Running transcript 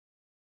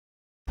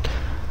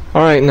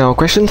Alright, now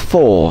question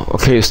 4.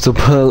 Okay,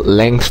 super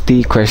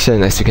lengthy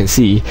question, as you can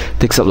see,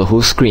 takes up the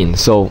whole screen,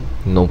 so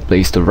no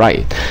place to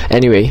write.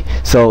 Anyway,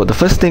 so the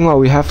first thing what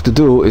we have to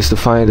do is to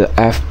find the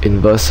f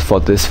inverse for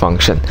this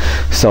function.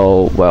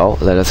 So, well,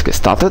 let us get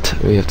started.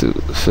 We have to,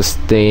 first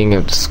thing,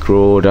 have to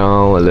scroll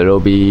down a little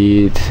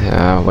bit.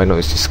 Why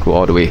not just scroll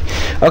all the way?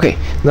 Okay,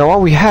 now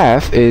what we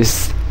have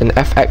is an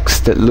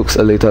fx that looks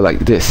a little like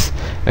this.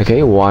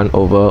 Okay, 1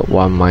 over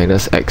 1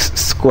 minus x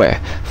squared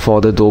for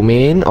the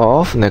domain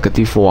of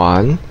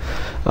 -1,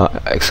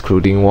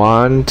 excluding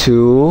 1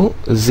 to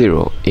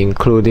 0,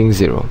 including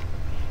 0.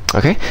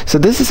 Okay, so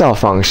this is our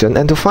function,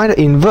 and to find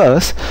the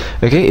inverse,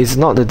 okay, it's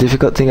not the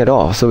difficult thing at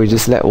all. So we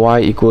just let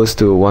y equals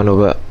to 1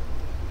 over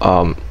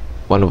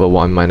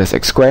 1 minus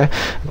x squared,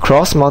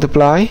 cross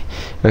multiply,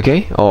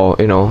 okay, or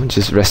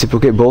just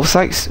reciprocate both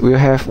sides. We'll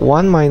have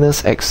 1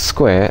 minus x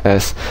squared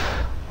as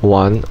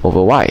 1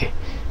 over y.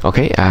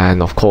 Okay,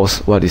 and of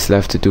course what is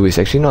left to do is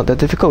actually not that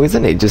difficult,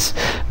 isn't it? Just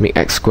make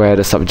x squared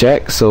the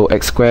subject, so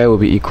x squared will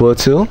be equal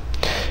to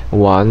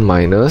 1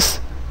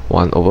 minus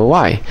 1 over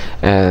y,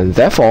 and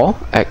therefore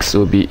x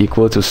will be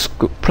equal to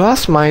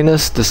plus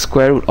minus the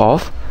square root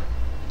of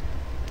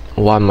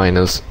 1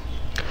 minus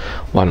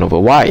 1 over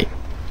y.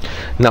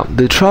 Now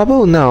the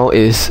trouble now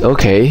is,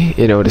 okay,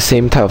 the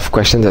same type of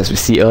questions as we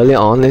see earlier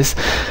on is,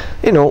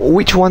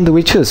 which one do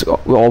we choose,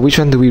 or which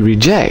one do we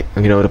reject,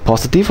 the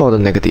positive or the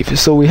negative?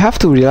 So we have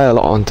to rely a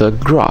lot on the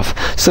graph.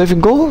 So if you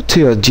go to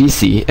your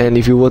GC and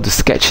if you were to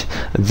sketch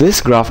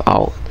this graph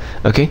out,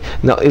 okay,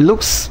 now it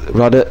looks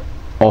rather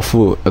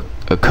awful,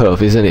 a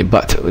curve, isn't it?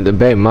 But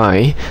bear in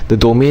mind, the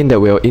domain that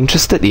we are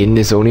interested in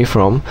is only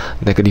from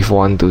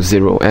 -1 to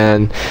 0,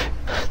 and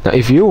now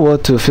if you were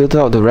to filter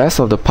out the rest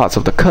of the parts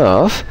of the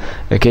curve,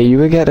 okay, you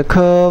will get a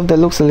curve that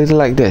looks a little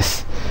like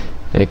this.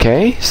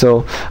 Okay,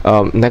 so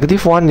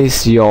 -1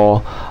 is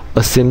your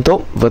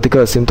asymptote,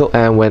 vertical asymptote,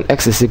 and when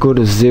x is equal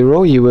to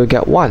 0, you will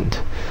get 1.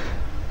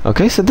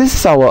 Okay, so this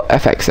is our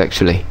fx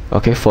actually,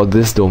 okay, for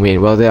this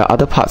domain. Well, there are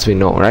other parts we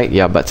know, right?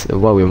 Yeah, but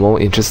what we're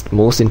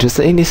most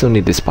interested in is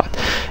only this part.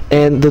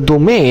 And the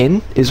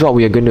domain is what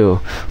we are going to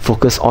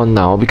focus on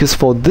now, because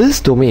for this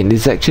domain,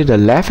 this is actually the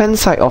left-hand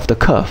side of the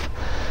curve.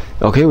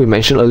 Okay, we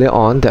mentioned earlier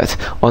on that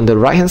on the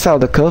right hand side of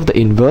the curve, the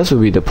inverse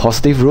will be the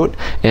positive root,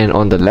 and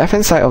on the left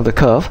hand side of the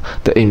curve,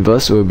 the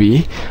inverse will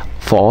be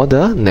for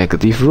the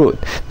negative root.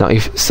 Now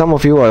if some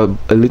of you are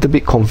a little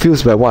bit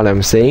confused by what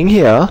I'm saying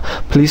here,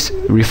 please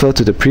refer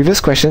to the previous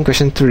question,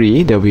 question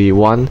 3. There will be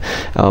one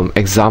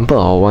example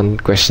or one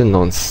question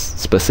on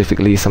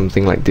specifically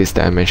something like this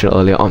that I mentioned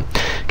earlier on.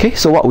 Okay,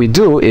 so what we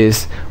do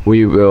is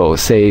we will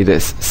say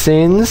this: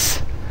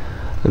 since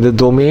the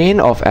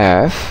domain of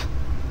f,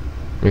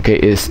 okay,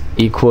 is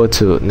equal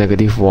to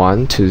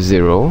 -1 to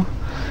 0,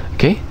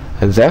 okay,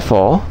 and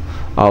therefore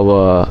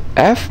our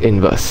f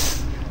inverse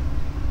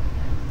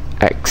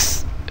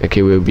x,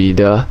 okay, will be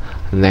the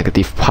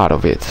negative part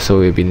of it.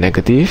 So it will be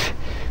negative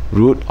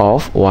root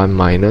of 1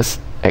 minus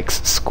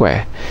x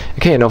squared.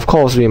 Okay, and of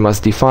course we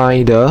must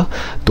define the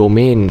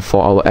domain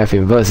for our f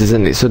inverse,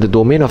 isn't it? So the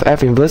domain of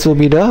f inverse will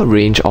be the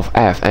range of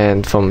f,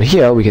 and from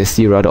here we can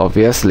see rather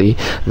obviously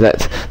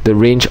that the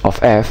range of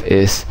f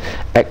is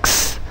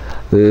x,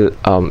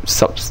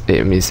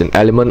 it means an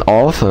element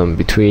of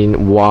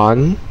between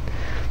 1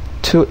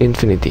 to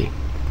infinity.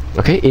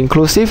 Okay,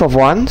 inclusive of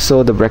 1,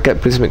 so the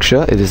bracket, please make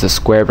sure it is a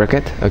square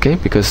bracket, okay,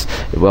 because,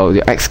 well,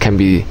 the x can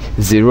be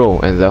 0,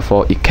 and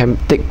therefore it can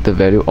take the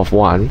value of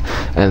 1,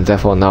 and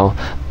therefore now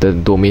the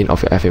domain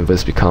of your f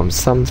inverse becomes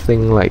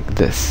something like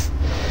this.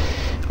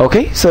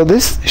 Okay, so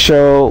this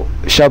shall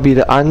be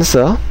the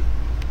answer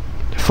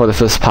for the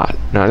first part.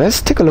 Now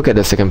let's take a look at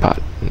the second part.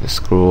 Let's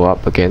scroll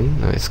up again.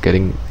 Now it's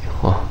getting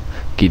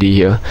giddy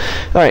here.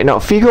 Alright, now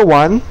figure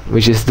 1,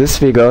 which is this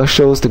figure,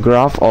 shows the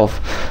graph of,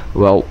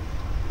 well,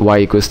 y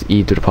equals to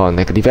e to the power of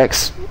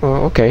 -x.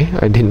 Okay,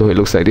 I didn't know it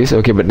looks like this.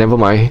 Okay, but never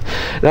mind.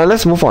 Now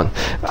let's move on.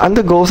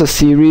 Undergoes a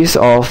series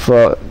of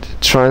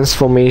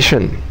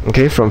transformation,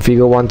 okay, from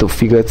figure 1 to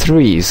figure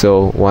 3.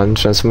 So one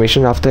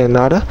transformation after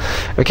another.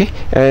 Okay,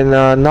 and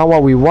now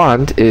what we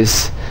want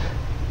is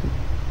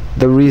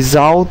the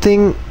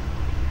resulting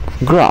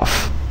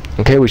graph,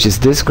 okay, which is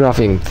this graph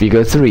in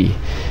figure 3.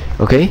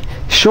 Okay,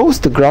 shows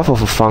the graph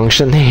of a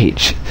function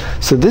h.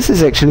 So this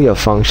is actually a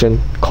function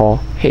called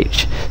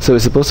h. So we're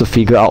supposed to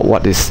figure out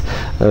what is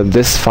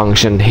this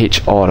function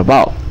h all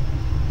about.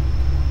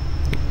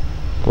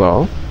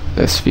 Well,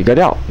 let's figure it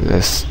out.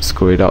 Let's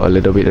scroll it out a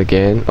little bit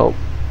again. Oh,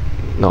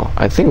 no,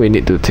 I think we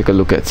need to take a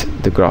look at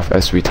the graph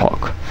as we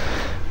talk.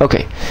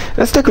 Okay,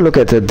 let's take a look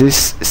at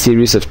this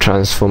series of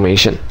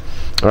transformation.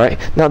 Alright,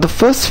 now the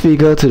first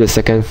figure to the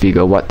second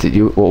figure, what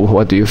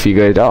do you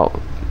figure it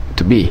out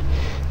to be?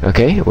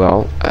 Okay,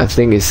 well, I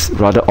think it's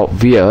rather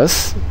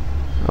obvious,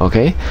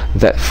 okay,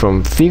 that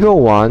from figure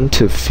 1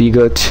 to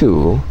figure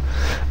 2,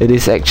 it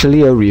is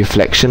actually a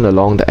reflection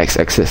along the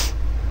x-axis.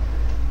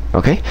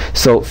 Okay,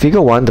 so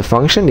figure 1, the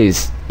function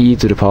is e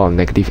to the power of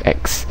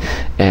 -x,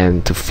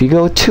 and to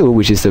figure 2,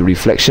 which is the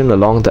reflection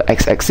along the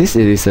x-axis,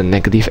 it is a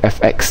negative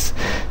fx.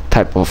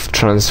 type of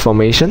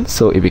transformation,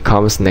 so it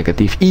becomes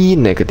negative e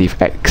negative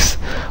x.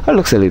 It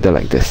looks a little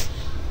like this.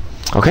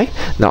 Okay,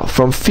 now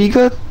from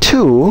figure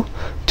 2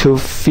 to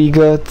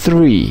figure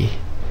 3,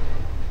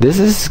 this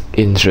is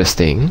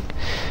interesting.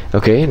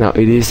 Okay, now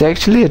it is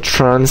actually a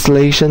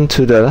translation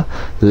to the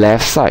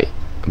left side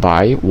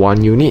by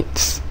 1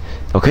 units.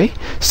 Okay,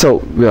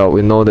 so well,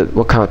 we know that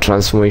what kind of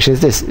transformation is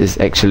this? Is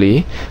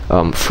actually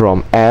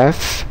from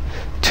f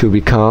to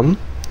become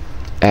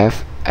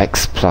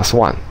fx plus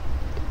 1.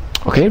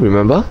 Okay,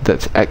 remember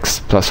that x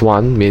plus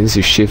 1 means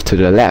you shift to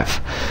the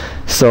left.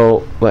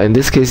 So well, in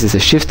this case it's a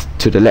shift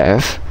to the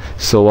left,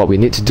 so what we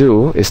need to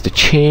do is to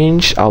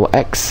change our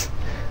x.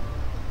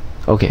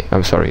 Okay,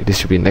 I'm sorry, this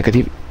should be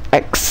negative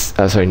x,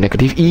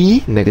 negative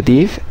e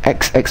negative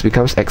x, x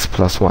becomes x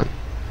plus 1.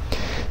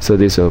 So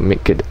this will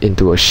make it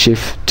into a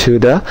shift to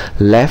the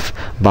left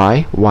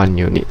by 1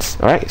 units.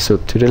 Alright, so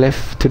to the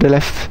left.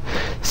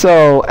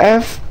 So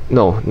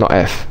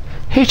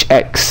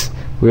hx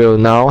will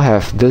now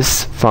have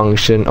this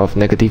function of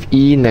negative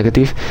e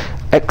negative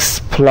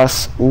x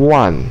plus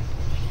 1.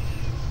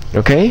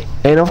 Okay,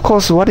 and of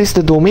course, what is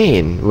the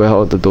domain?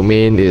 Well, the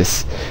domain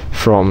is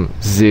from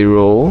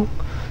 0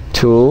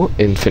 to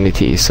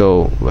infinity.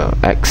 So well,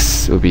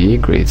 x will be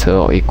greater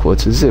or equal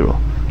to 0.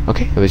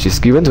 Okay, which is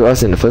given to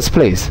us in the first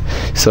place.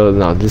 So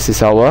now this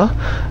is our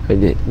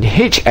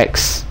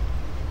hx.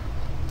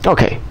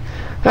 Okay,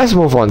 let's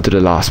move on to the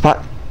last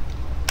part.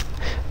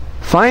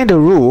 Find the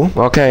rule.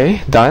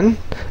 Okay, done.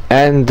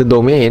 And the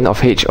domain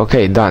of h.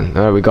 Okay, done.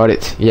 We got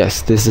it.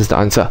 Yes, this is the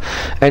answer.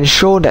 And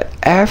show that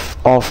f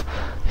of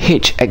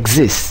h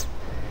exists.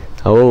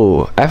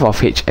 Oh, f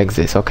of h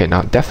exists. Okay,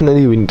 now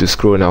definitely we need to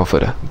scroll now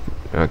further.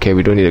 Okay,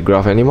 we don't need a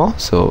graph anymore,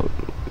 so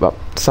well,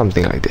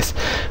 something like this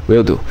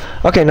will do.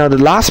 Okay, now the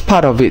last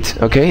part of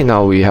it. Okay,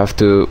 now we have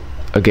to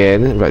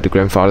again write the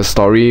grandfather's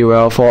story.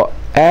 Well, for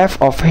f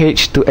of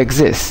h to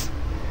exist,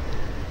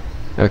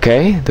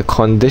 okay, the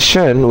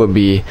condition would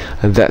be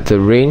that the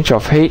range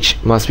of h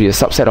must be a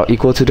subset or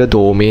equal to the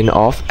domain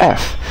of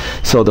f.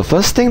 So the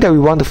first thing that we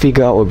want to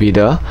figure out will be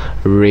the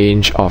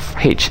range of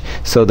h.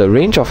 So the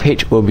range of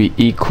h will be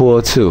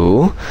equal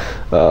to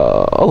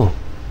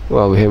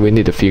we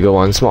need to figure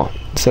once more.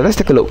 So let's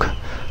take a look.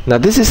 Now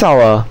this is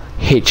our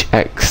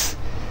hx.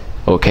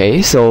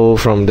 Okay, so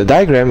from the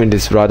diagram it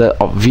is rather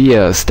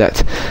obvious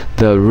that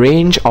the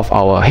range of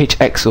our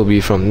hx will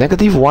be from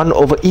negative 1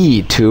 over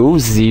e to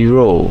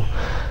 0.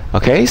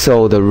 Okay,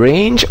 so the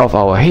range of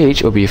our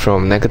h will be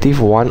from negative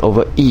 1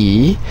 over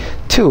e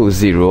to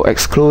 0,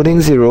 excluding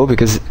 0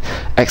 because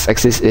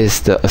x-axis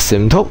is the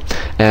asymptote,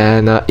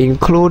 and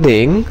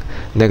including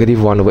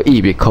negative 1 over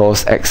e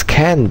because x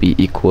can be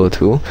equal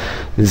to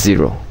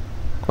 0.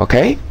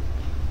 Okay?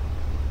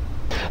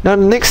 Now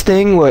the next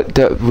thing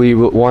that we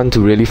would want to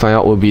really find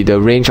out will be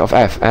the range of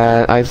f,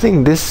 and I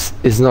think this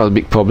is not a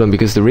big problem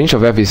because the range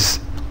of f is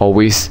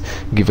always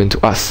given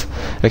to us.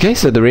 Okay,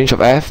 so the range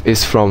of f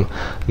is from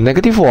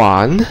negative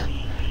 1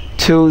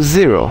 to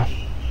 0,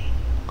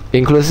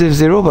 inclusive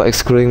 0 but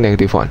excluding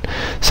negative 1.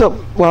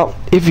 So well,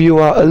 if you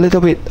are a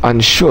little bit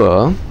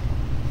unsure,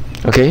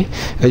 okay,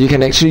 you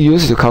can actually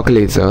use the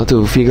calculator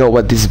to figure out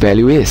what this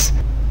value is.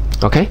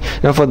 Okay,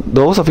 now for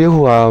those of you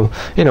who are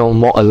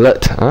more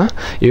alert,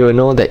 you will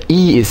know that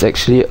e is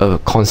actually a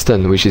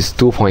constant, which is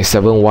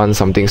 2.71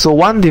 something. So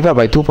 1 divided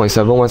by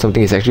 2.71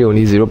 something is actually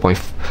only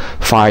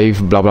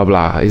 0.5 blah blah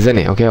blah, isn't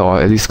it? Okay, or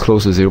at least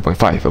close to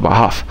 0.5, about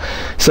half.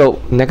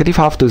 So negative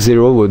half to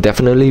 0 will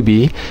definitely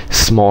be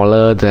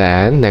smaller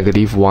than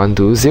negative 1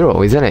 to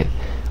 0, isn't it?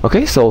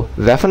 Okay, so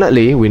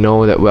definitely we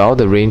know that well,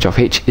 the range of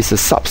h is a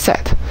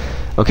subset,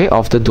 okay,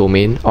 of the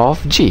domain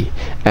of G,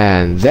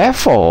 and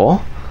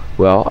therefore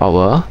well,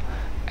 our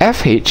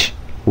fh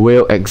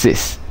will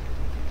exist.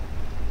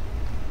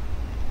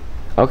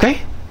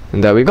 Okay,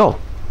 and there we go.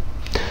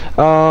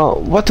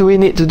 What do we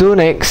need to do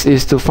next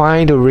is to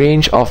find the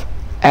range of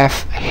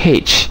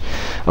fh.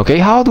 Okay,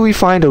 how do we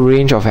find the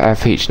range of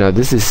fh? Now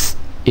this is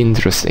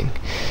interesting.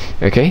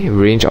 Okay,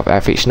 range of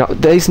fh. Now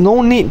there is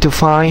no need to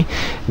find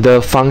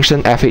the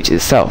function fh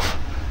itself.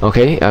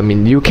 Okay, I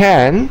mean you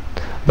can,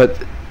 but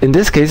in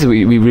this case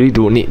we really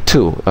don't need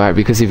to, alright,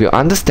 because if you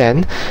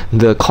understand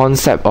the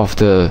concept of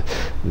the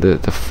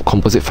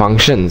composite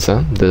functions,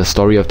 the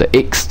story of the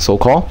x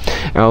so-called,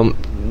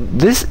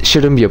 this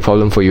shouldn't be a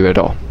problem for you at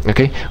all.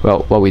 Okay,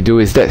 well, what we do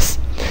is this.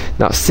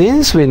 Now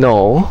since we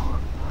know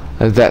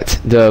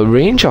that the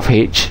range of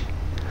h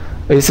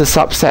is a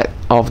subset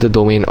of the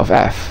domain of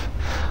f,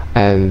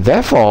 and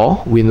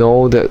therefore we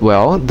know that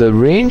well, the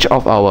range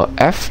of our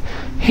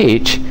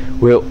fh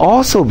will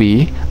also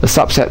be a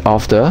subset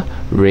of the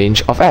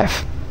range of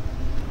f.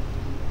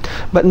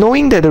 But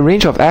knowing that the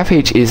range of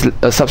fh is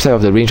a subset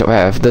of the range of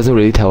f doesn't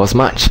really tell us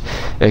much.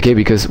 Okay,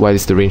 because what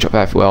is the range of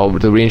f? Well,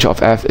 the range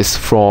of f is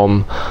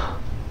from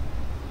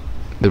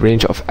the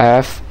range of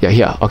f,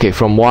 here, okay,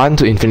 from 1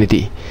 to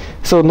infinity.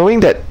 So knowing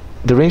that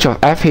the range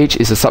of fh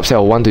is a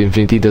subset of 1 to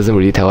infinity doesn't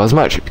really tell us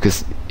much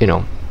because,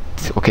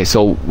 okay,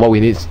 so what we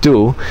need to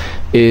do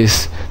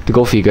is to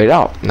go figure it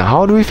out. Now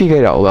how do we figure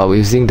it out? Well, we're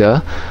using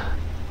the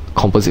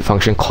composite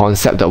function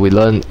concept that we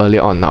learned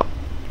earlier on. Now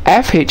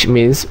fh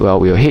means, well,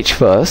 we'll h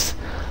first,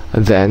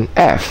 then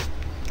f.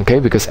 Okay,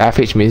 because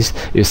fh means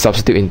you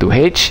substitute into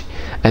h,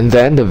 and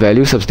then the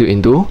value substitute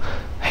into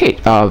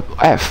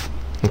f.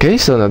 Okay,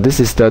 so now this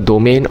is the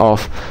domain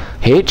of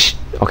h.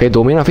 Okay,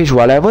 domain of h,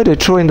 whatever they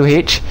throw into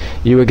h,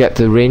 you will get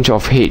the range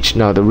of h.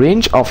 Now the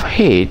range of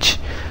h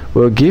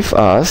will give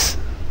us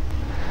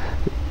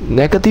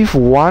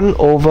 -1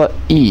 over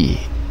e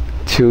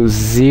to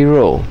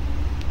 0.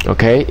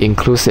 Okay,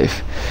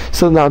 inclusive.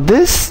 So now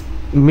this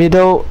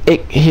middle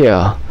egg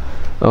here,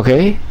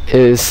 okay,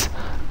 is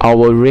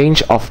our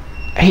range of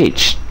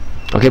h.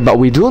 Okay, but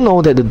we do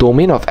know that the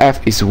domain of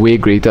f is way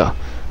greater.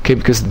 Okay,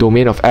 because the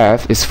domain of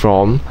f is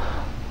from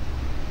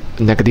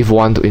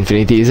 -1 to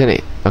infinity, isn't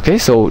it? Okay,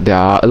 so there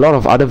are a lot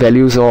of other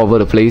values all over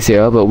the place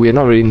here, but we're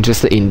not really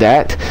interested in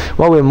that.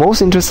 What we're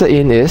most interested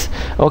in is,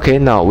 okay,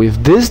 now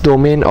with this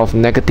domain of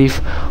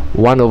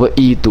 -1 over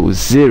e to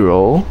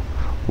 0,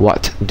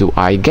 what do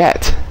I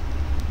get?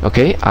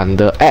 Okay,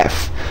 under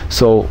f.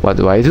 So what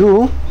do I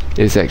do?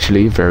 It's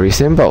actually very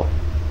simple.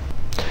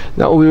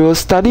 Now we will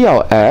study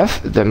our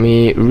f. Let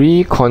me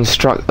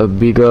reconstruct a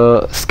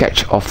bigger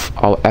sketch of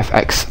our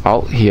fx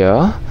out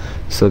here,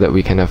 so that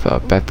we can have a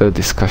better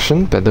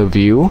discussion, better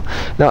view.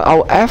 Now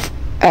our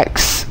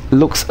fx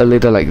looks a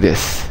little like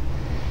this.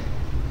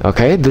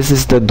 Okay, this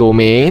is the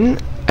domain,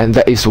 and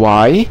that is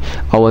why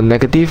our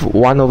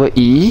 -1 over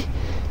e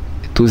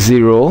to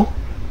 0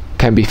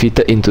 can be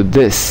fitted into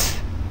this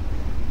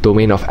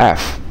domain of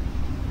f.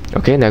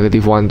 Okay,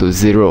 -1 to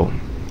 0.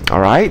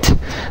 Alright,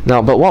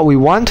 now but what we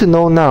want to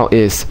know now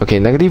is, okay,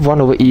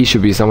 -1 over e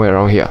should be somewhere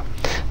around here.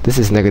 This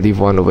is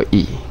 -1 over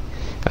e.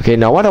 Okay,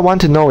 now what I want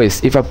to know is,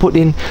 if I put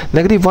in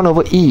 -1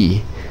 over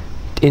e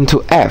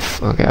into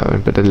f, okay, I'm going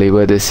to put the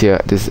label this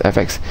here, this is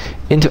fx,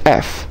 into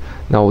f.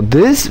 Now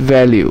this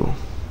value,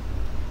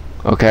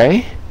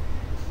 okay,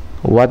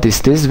 what is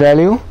this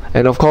value?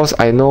 And of course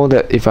I know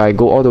that if I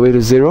go all the way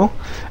to 0,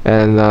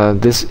 and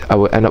this, I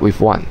will end up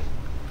with 1.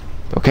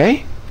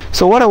 Okay,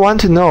 so what I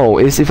want to know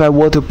is, if I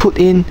were to put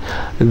in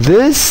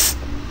these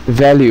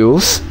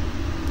values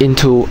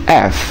into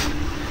f,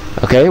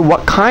 okay,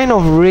 what kind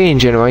of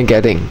range am I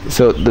getting?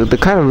 So the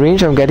kind of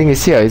range I'm getting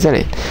is here, isn't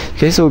it?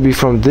 Okay, so it will be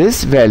from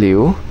this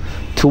value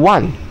to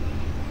 1.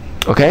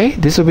 Okay,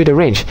 this will be the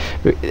range.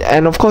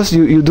 And of course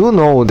you do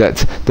know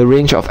that the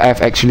range of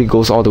f actually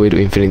goes all the way to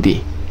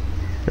infinity,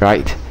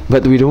 right?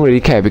 But we don't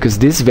really care, because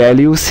these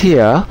values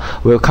here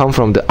will come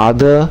from the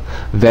other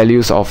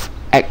values of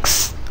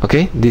x.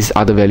 Okay, these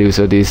other values,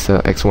 so these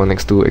x1,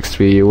 x2,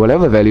 x3,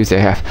 whatever values they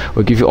have,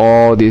 will give you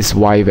all these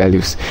y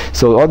values.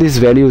 So all these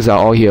values are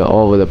all here,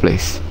 all over the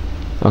place.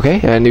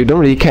 Okay, and you don't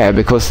really care,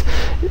 because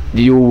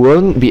you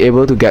won't be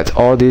able to get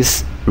all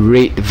these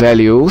rate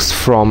values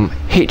from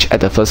h at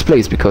the first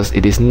place, because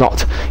it is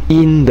not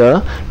in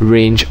the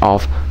range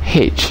of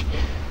h.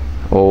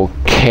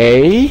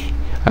 Okay,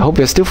 I hope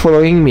you're still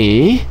following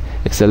me.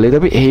 It's a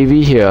little bit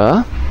heavy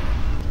here.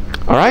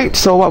 Alright,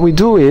 so what we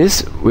do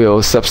is,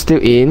 we'll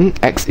substitute in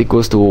x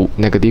equals to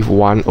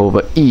 -1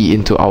 over e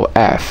into our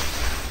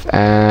f,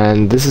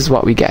 and this is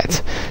what we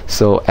get.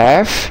 So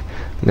f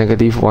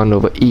 -1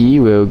 over e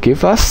will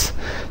give us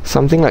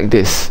something like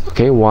this.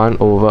 Okay, 1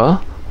 over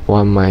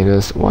 1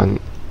 minus 1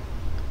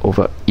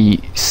 over e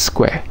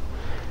square.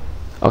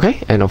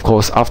 Okay, and of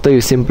course after you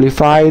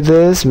simplify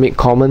this, make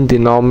common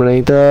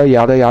denominator,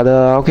 yada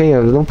yada. Okay,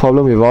 no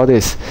problem with all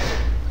this,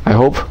 I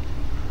hope.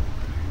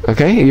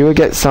 Okay, you will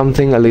get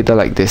something a little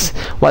like this.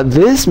 What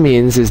this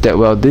means is that,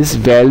 well, this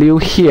value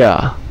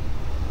here,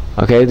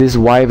 okay, this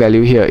y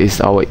value here is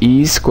our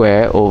e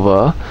square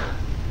over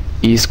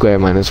e square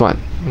minus 1.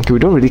 Okay, we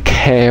don't really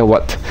care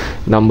what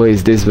number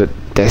is this, but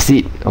that's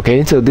it.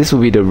 Okay, so this will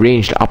be the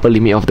range, the upper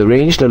limit of the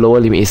range. The lower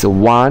limit is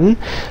 1.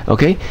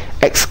 Okay,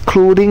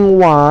 excluding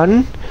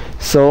 1.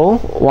 So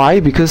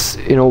why? Because,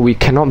 you know, we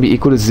cannot be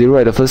equal to 0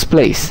 at the first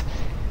place.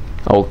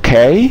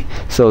 Okay,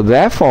 so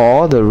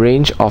therefore the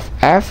range of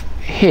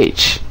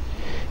fh,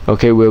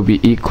 okay, will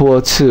be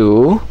equal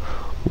to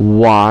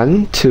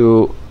 1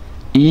 to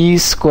e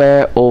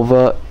square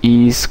over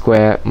e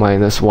square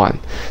minus 1.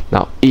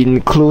 Now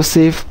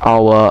inclusive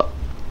our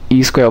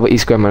e square over e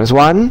square minus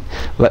 1,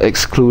 but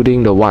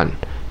excluding the 1.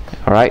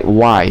 Alright,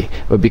 why?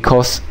 Well,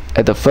 because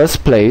at the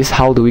first place,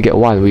 how do we get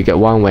 1? We get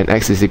 1 when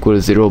x is equal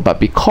to 0, but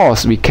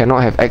because we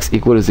cannot have x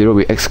equal to 0,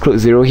 we exclude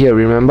 0 here,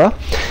 remember?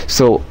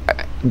 So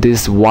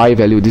this y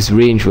value, this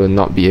range, will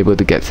not be able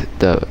to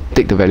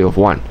take the value of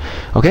 1.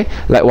 Okay,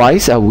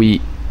 likewise we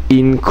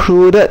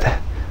included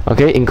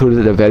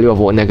the value of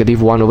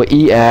 -1 over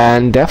e,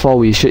 and therefore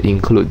we should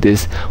include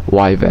this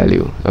y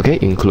value. Okay,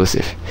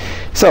 inclusive.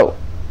 So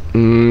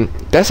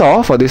that's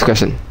all for this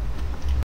question.